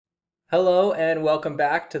Hello and welcome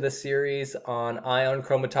back to the series on ion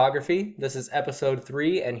chromatography. This is episode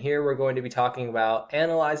 3, and here we're going to be talking about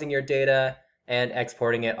analyzing your data and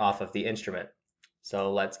exporting it off of the instrument.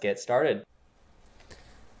 So let's get started.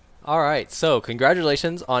 All right, so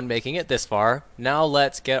congratulations on making it this far. Now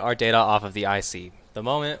let's get our data off of the IC, the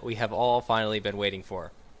moment we have all finally been waiting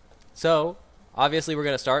for. So obviously we're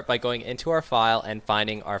going to start by going into our file and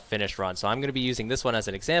finding our finished run. So I'm going to be using this one as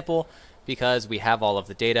an example because we have all of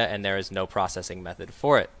the data and there is no processing method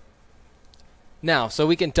for it. Now, so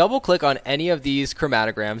we can double click on any of these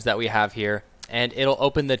chromatograms that we have here and it'll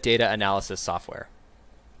open the data analysis software.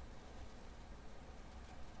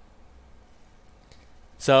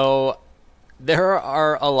 So there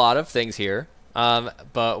are a lot of things here,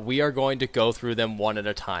 but we are going to go through them one at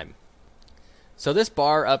a time. So this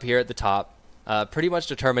bar up here at the top pretty much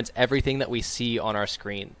determines everything that we see on our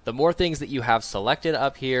screen. The more things that you have selected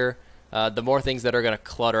up here, the more things that are going to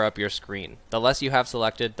clutter up your screen. The less you have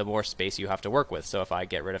selected, the more space you have to work with. So if I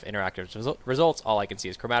get rid of interactive results, all I can see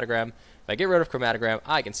is chromatogram. If I get rid of chromatogram,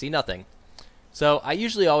 I can see nothing. So I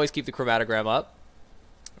usually always keep the chromatogram up,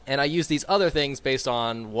 and I use these other things based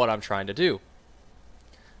on what I'm trying to do.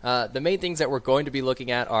 The main things that we're going to be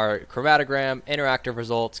looking at are chromatogram, interactive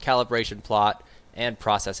results, calibration plot, and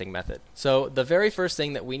processing method. So the very first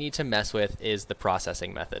thing that we need to mess with is the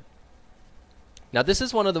processing method. Now this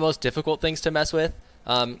is one of the most difficult things to mess with.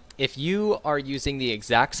 If you are using the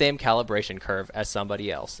exact same calibration curve as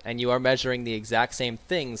somebody else, and you are measuring the exact same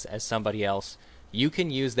things as somebody else, you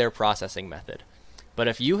can use their processing method. But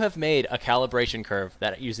if you have made a calibration curve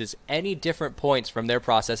that uses any different points from their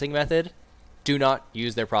processing method, do not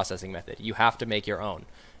use their processing method. You have to make your own.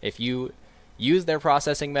 If you use their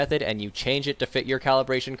processing method and you change it to fit your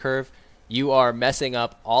calibration curve, you are messing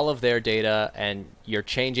up all of their data and you're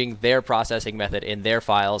changing their processing method in their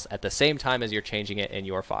files at the same time as you're changing it in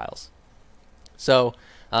your files. So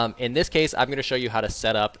in this case, I'm going to show you how to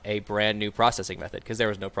set up a brand new processing method because there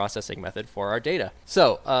was no processing method for our data.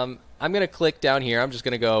 So I'm going to click down here. I'm just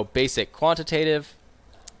going to go basic quantitative,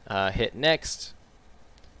 hit next.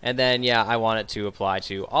 And then, yeah, I want it to apply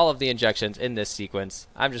to all of the injections in this sequence.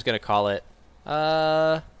 I'm just going to call it,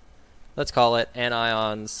 let's call it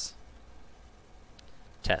anions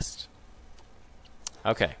test.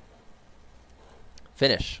 Okay.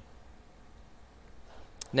 Finish.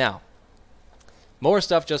 Now, more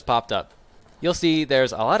stuff just popped up. You'll see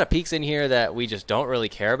there's a lot of peaks in here that we just don't really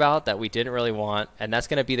care about, that we didn't really want, and that's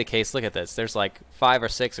going to be the case. Look at this. There's like 5 or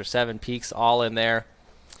 6 or 7 peaks all in there.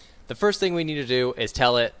 The first thing we need to do is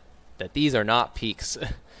tell it that these are not peaks.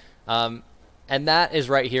 And that is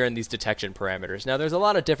right here in these detection parameters. Now, there's a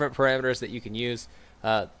lot of different parameters that you can use.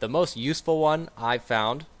 The most useful one I've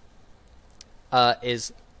found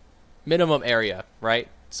is minimum area, right?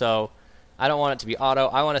 So I don't want it to be auto.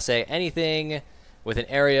 I want to say anything with an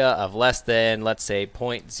area of less than, let's say,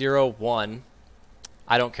 0.01,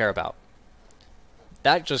 I don't care about.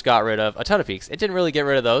 That just got rid of a ton of peaks. It didn't really get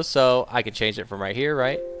rid of those, so I can change it from right here,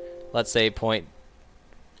 right? Let's say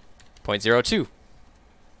 0.02.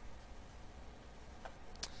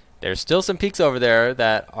 There's still some peaks over there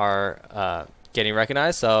that are getting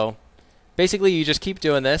recognized, so basically you just keep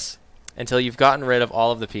doing this until you've gotten rid of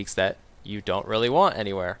all of the peaks that you don't really want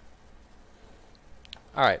anywhere.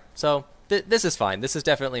 Alright, so this is fine. This is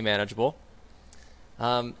definitely manageable.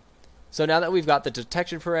 So now that we've got the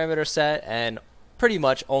detection parameter set and pretty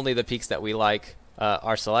much only the peaks that we like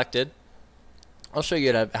are selected, I'll show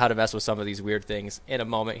you how to mess with some of these weird things in a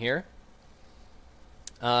moment here.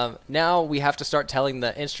 Now we have to start telling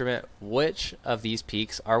the instrument which of these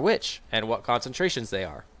peaks are which and what concentrations they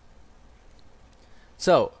are.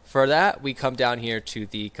 So for that, we come down here to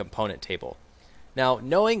the component table. Now,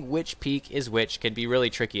 knowing which peak is which can be really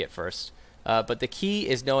tricky at first, but the key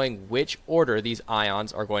is knowing which order these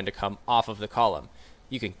ions are going to come off of the column.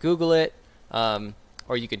 You can Google it,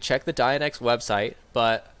 or you can check the Dionex website,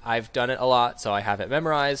 but I've done it a lot, so I have it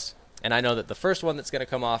memorized, and I know that the first one that's going to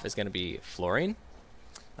come off is going to be fluorine.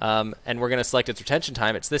 And we're going to select its retention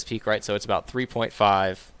time. It's this peak, right? So it's about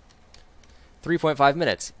 3.5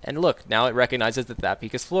 minutes. And look, now it recognizes that that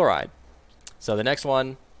peak is fluoride. So the next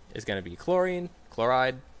one is going to be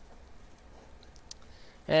chloride.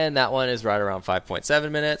 And that one is right around 5.7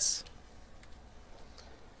 minutes.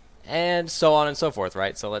 And so on and so forth,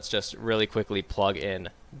 right? So let's just really quickly plug in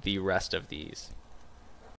the rest of these.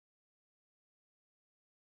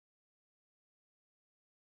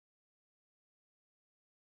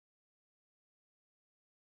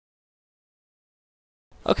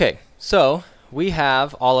 Okay, so we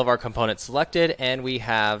have all of our components selected and we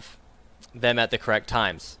have them at the correct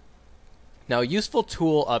times. Now, a useful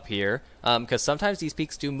tool up here, because sometimes these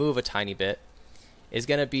peaks do move a tiny bit, is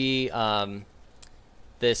going to be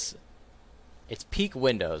this. It's peak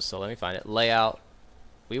windows. So let me find it. Layout.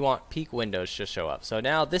 We want peak windows to show up. So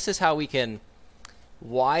now this is how we can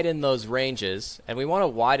widen those ranges, and we want to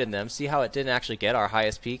widen them. See how it didn't actually get our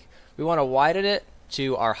highest peak? We want to widen it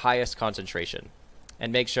to our highest concentration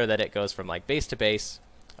and make sure that it goes from like base to base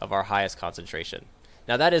of our highest concentration.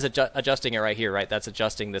 Now that is adjusting it right here, right? That's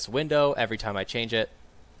adjusting this window every time I change it.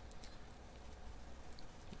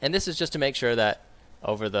 And this is just to make sure that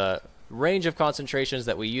over the range of concentrations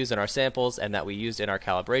that we use in our samples and that we used in our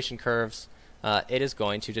calibration curves, it is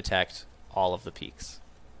going to detect all of the peaks.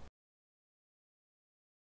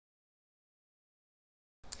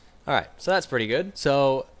 Alright, so that's pretty good.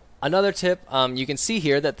 So another tip, you can see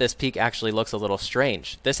here that this peak actually looks a little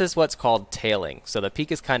strange. This is what's called tailing. So the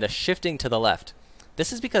peak is kind of shifting to the left.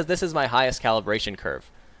 This is because this is my highest calibration curve.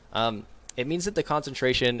 It means that the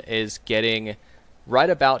concentration is getting right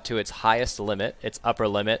about to its highest limit, its upper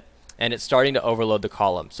limit, and it's starting to overload the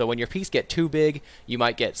column. So when your peaks get too big, you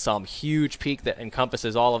might get some huge peak that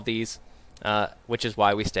encompasses all of these, which is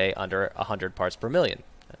why we stay under 100 parts per million.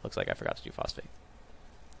 It looks like I forgot to do phosphate.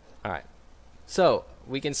 All right, so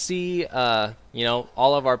we can see, all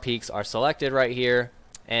of our peaks are selected right here,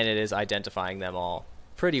 and it is identifying them all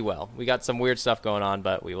pretty well. We got some weird stuff going on,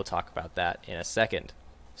 but we will talk about that in a second.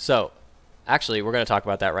 So, actually, we're going to talk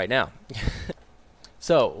about that right now.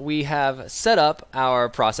 So, we have set up our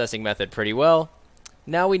processing method pretty well.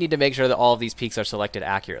 Now we need to make sure that all of these peaks are selected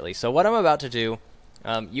accurately. So what I'm about to do,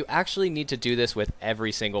 you actually need to do this with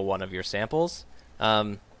every single one of your samples.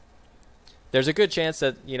 There's a good chance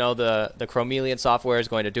that the Chromeleon software is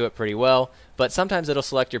going to do it pretty well, but sometimes it'll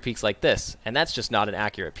select your peaks like this, and that's just not an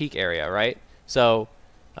accurate peak area, right? So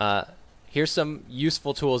here's some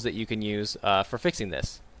useful tools that you can use for fixing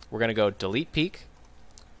this. We're going to go delete peak.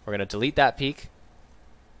 We're going to delete that peak.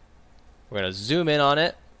 We're going to zoom in on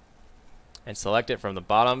it and select it from the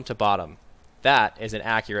bottom to bottom. That is an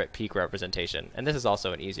accurate peak representation, and this is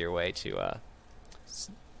also an easier way to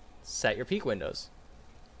set your peak windows.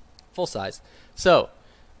 Full size. So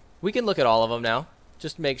we can look at all of them now.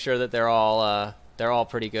 Just make sure that they're all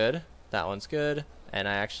pretty good. That one's good, and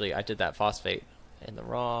I did that phosphate in the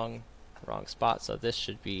wrong spot, so this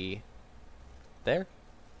should be there.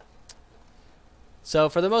 So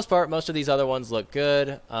for the most part, most of these other ones look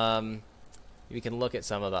good. We can look at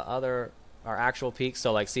some of our actual peaks.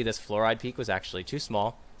 So like, see, this fluoride peak was actually too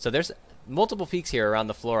small. So there's multiple peaks here around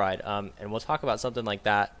the fluoride, and we'll talk about something like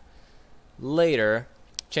that later.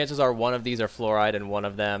 Chances are one of these are fluoride and one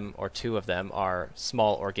of them or two of them are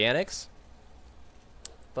small organics.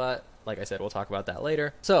 But like I said, we'll talk about that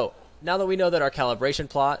later. So now that we know that our calibration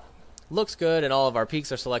plot looks good and all of our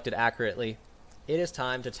peaks are selected accurately, it is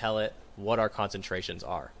time to tell it what our concentrations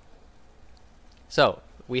are. So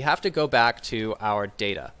we have to go back to our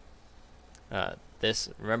data.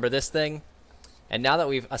 Remember this thing? And now that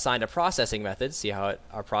we've assigned a processing method, see how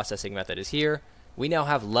our processing method is here, we now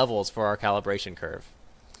have levels for our calibration curve.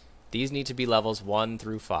 These need to be levels 1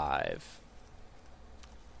 through 5.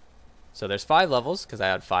 So there's 5 levels because I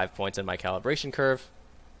had 5 points in my calibration curve.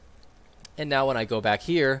 And now when I go back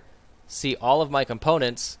here, see all of my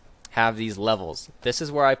components have these levels. This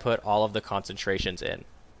is where I put all of the concentrations in.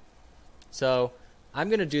 So I'm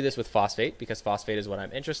going to do this with phosphate because phosphate is what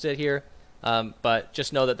I'm interested here. But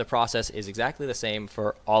just know that the process is exactly the same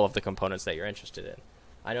for all of the components that you're interested in.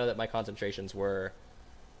 I know that my concentrations were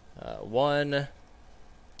 1,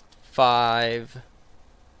 5,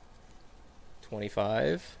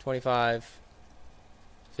 25,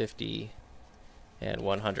 50, and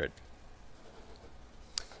 100.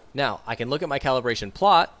 Now, I can look at my calibration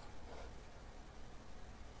plot.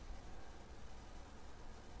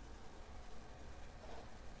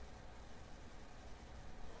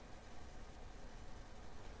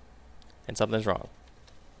 And something's wrong.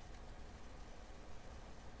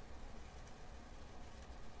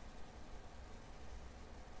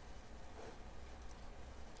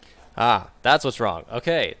 Ah, that's what's wrong.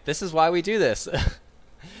 Okay, this is why we do this.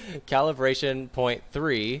 Calibration point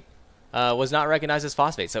 3 was not recognized as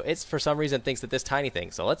phosphate, so it's for some reason thinks that this tiny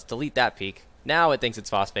thing. So let's delete that peak. Now it thinks it's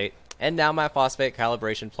phosphate, and now my phosphate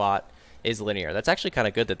calibration plot is linear. That's actually kind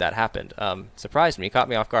of good that that happened. Surprised me, caught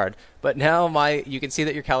me off guard. But now you can see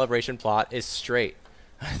that your calibration plot is straight.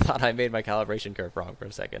 I thought I made my calibration curve wrong for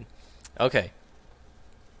a second. Okay.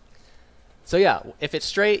 So yeah, if it's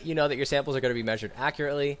straight, you know that your samples are going to be measured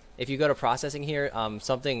accurately. If you go to processing here,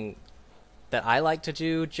 something that I like to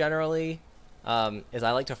do generally is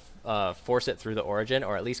I like to force it through the origin,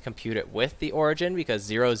 or at least compute it with the origin, because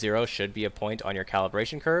 0, 0 should be a point on your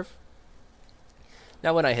calibration curve.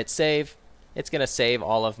 Now when I hit save, it's going to save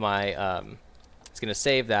all of my, it's going to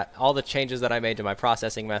save that, all the changes that I made to my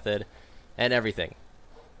processing method and everything.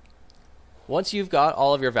 Once you've got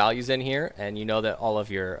all of your values in here and you know that all of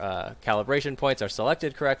your calibration points are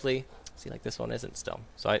selected correctly, see, like this one isn't still.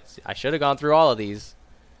 So I should have gone through all of these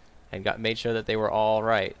and made sure that they were all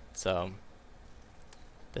right. So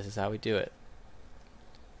this is how we do it.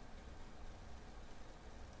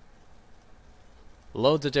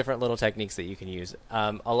 Loads of different little techniques that you can use.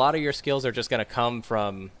 A lot of your skills are just going to come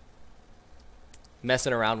from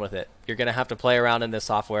messing around with it. You're going to have to play around in this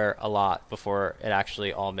software a lot before it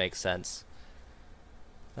actually all makes sense.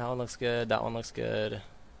 That one looks good. That one looks good.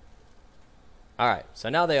 All right, so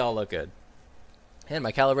now they all look good. And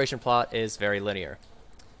my calibration plot is very linear.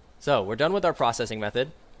 So we're done with our processing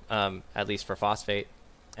method, at least for phosphate.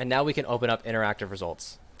 And now we can open up interactive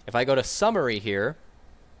results. If I go to summary here,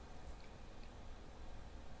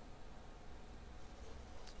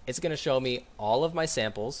 it's going to show me all of my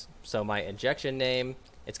samples. So my injection name,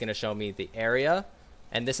 it's going to show me the area,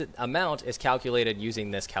 and this amount is calculated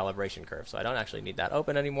using this calibration curve. So I don't actually need that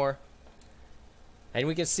open anymore. And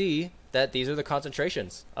we can see that these are the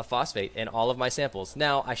concentrations of phosphate in all of my samples.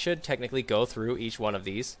 Now I should technically go through each one of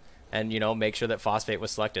these and, you know, make sure that phosphate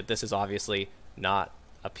was selected. This is obviously not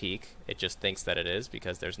a peak. It just thinks that it is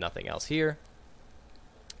because there's nothing else here.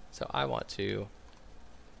 So I want to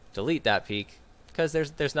delete that peak because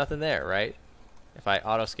there's nothing there, right? If I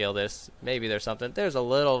auto scale this, maybe there's something. There's a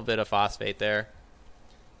little bit of phosphate there.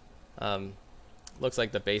 Looks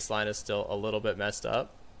like the baseline is still a little bit messed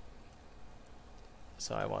up.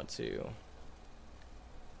 So I want to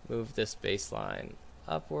move this baseline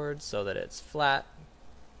upwards so that it's flat.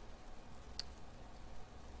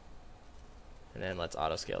 And then let's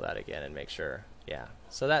auto scale that again and make sure. Yeah.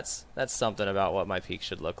 So that's something about what my peak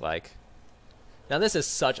should look like. Now this is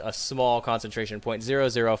such a small concentration,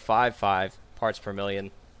 0.0055 parts per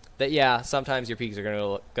million, that yeah, sometimes your peaks are going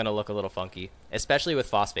to look a little funky, especially with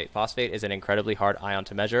phosphate. Phosphate is an incredibly hard ion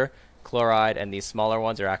to measure. Chloride and these smaller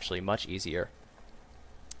ones are actually much easier.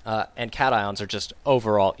 And cations are just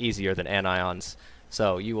overall easier than anions,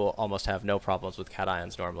 so you will almost have no problems with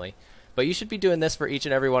cations normally. But you should be doing this for each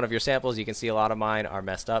and every one of your samples. You can see a lot of mine are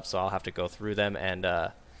messed up, so I'll have to go through them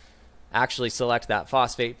and actually select that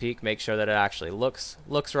phosphate peak, make sure that it actually looks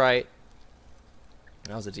right.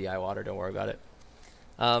 That was a DI water, don't worry about it.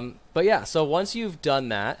 But yeah, so once you've done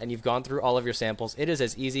that and you've gone through all of your samples, it is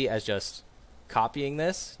as easy as just copying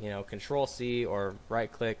this, you know, Control C or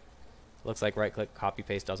right click. Looks like right click copy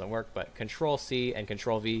paste doesn't work, but Control C and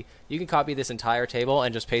Control V, you can copy this entire table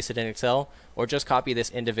and just paste it in Excel, or just copy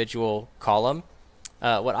this individual column.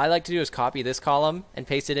 What I like to do is copy this column and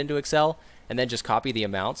paste it into Excel, and then just copy the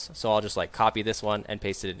amounts. So I'll just like copy this one and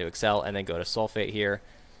paste it into Excel, and then go to sulfate here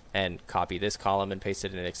and copy this column and paste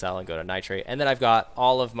it in Excel and go to nitrate. And then I've got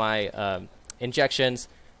all of my injections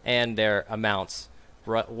and their amounts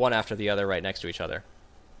one after the other right next to each other.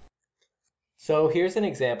 So here's an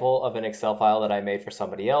example of an Excel file that I made for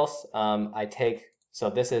somebody else. So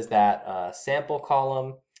this is that sample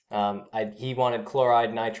column. He wanted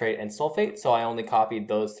chloride, nitrate, and sulfate, so I only copied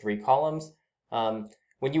those three columns.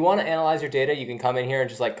 When you want to analyze your data, you can come in here and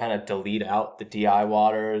just like kind of delete out the DI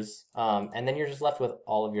waters, and then you're just left with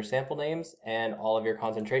all of your sample names and all of your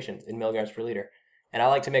concentrations in milligrams per liter. And I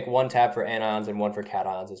like to make one tab for anions and one for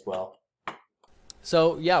cations as well.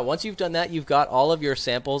 So yeah, once you've done that, you've got all of your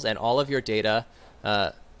samples and all of your data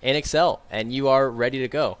in Excel, and you are ready to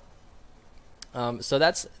go. So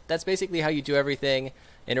that's basically how you do everything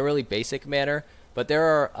in a really basic manner. But there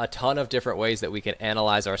are a ton of different ways that we can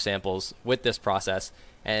analyze our samples with this process.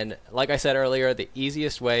 And like I said earlier, the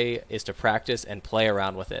easiest way is to practice and play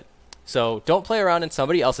around with it. So don't play around in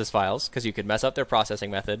somebody else's files, because you could mess up their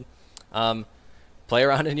processing method. Play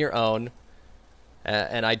around in your own.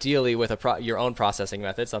 And ideally with your own processing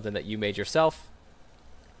method, something that you made yourself.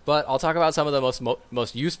 But I'll talk about some of the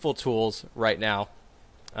most useful tools right now.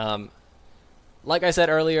 Like I said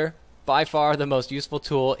earlier, by far the most useful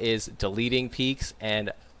tool is deleting peaks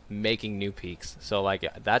and making new peaks. So like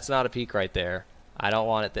that's not a peak right there. I don't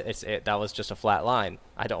want it. That was just a flat line.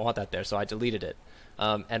 I don't want that there, so I deleted it.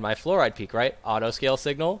 And my fluoride peak, right? Auto scale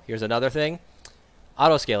signal. Here's another thing.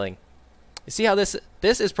 Auto scaling. You see how this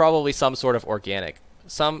is probably some sort of organic,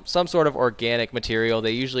 some sort of organic material.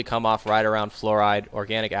 They usually come off right around fluoride,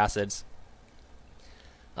 organic acids.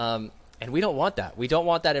 And we don't want that. We don't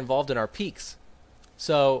want that involved in our peaks.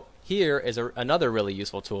 So here is another really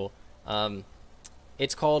useful tool.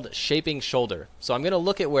 It's called shaping shoulder. So I'm going to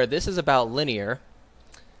look at where this is about linear,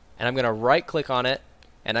 and I'm going to right click on it,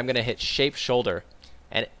 and I'm going to hit shape shoulder.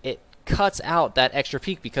 And it cuts out that extra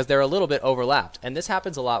peak because they're a little bit overlapped. And this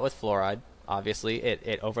happens a lot with fluoride. Obviously,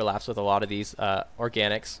 it overlaps with a lot of these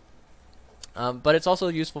organics. But it's also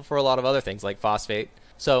useful for a lot of other things like phosphate.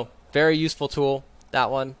 So very useful tool,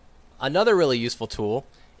 that one. Another really useful tool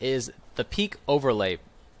is the peak overlay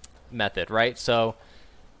method, right? So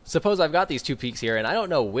suppose I've got these two peaks here and I don't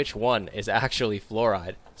know which one is actually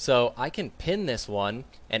fluoride. So I can pin this one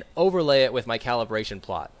and overlay it with my calibration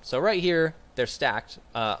plot. So right here, they're stacked,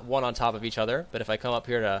 one on top of each other. But if I come up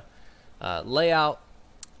here to layout,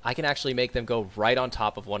 I can actually make them go right on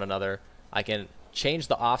top of one another. I can change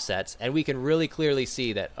the offsets, and we can really clearly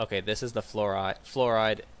see that, okay, this is the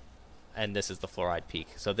fluoride, and this is the fluoride peak.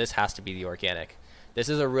 So this has to be the organic. This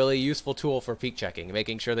is a really useful tool for peak checking,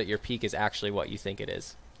 making sure that your peak is actually what you think it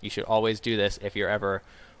is. You should always do this if you're ever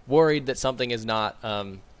worried that something is not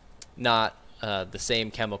the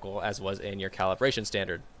same chemical as was in your calibration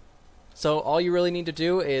standard. So all you really need to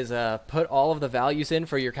do is put all of the values in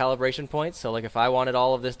for your calibration points. So like if I wanted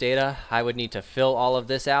all of this data, I would need to fill all of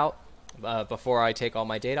this out before I take all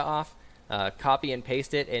my data off, copy and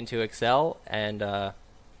paste it into Excel, and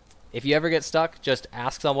if you ever get stuck, just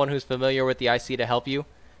ask someone who's familiar with the IC to help you.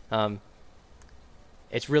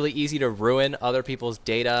 It's really easy to ruin other people's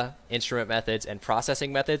data, instrument methods, and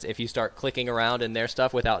processing methods if you start clicking around in their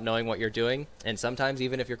stuff without knowing what you're doing. And sometimes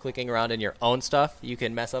even if you're clicking around in your own stuff, you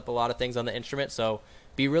can mess up a lot of things on the instrument. So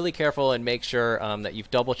be really careful and make sure that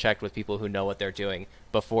you've double checked with people who know what they're doing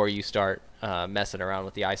before you start messing around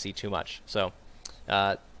with the IC too much. So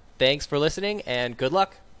thanks for listening and good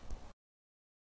luck.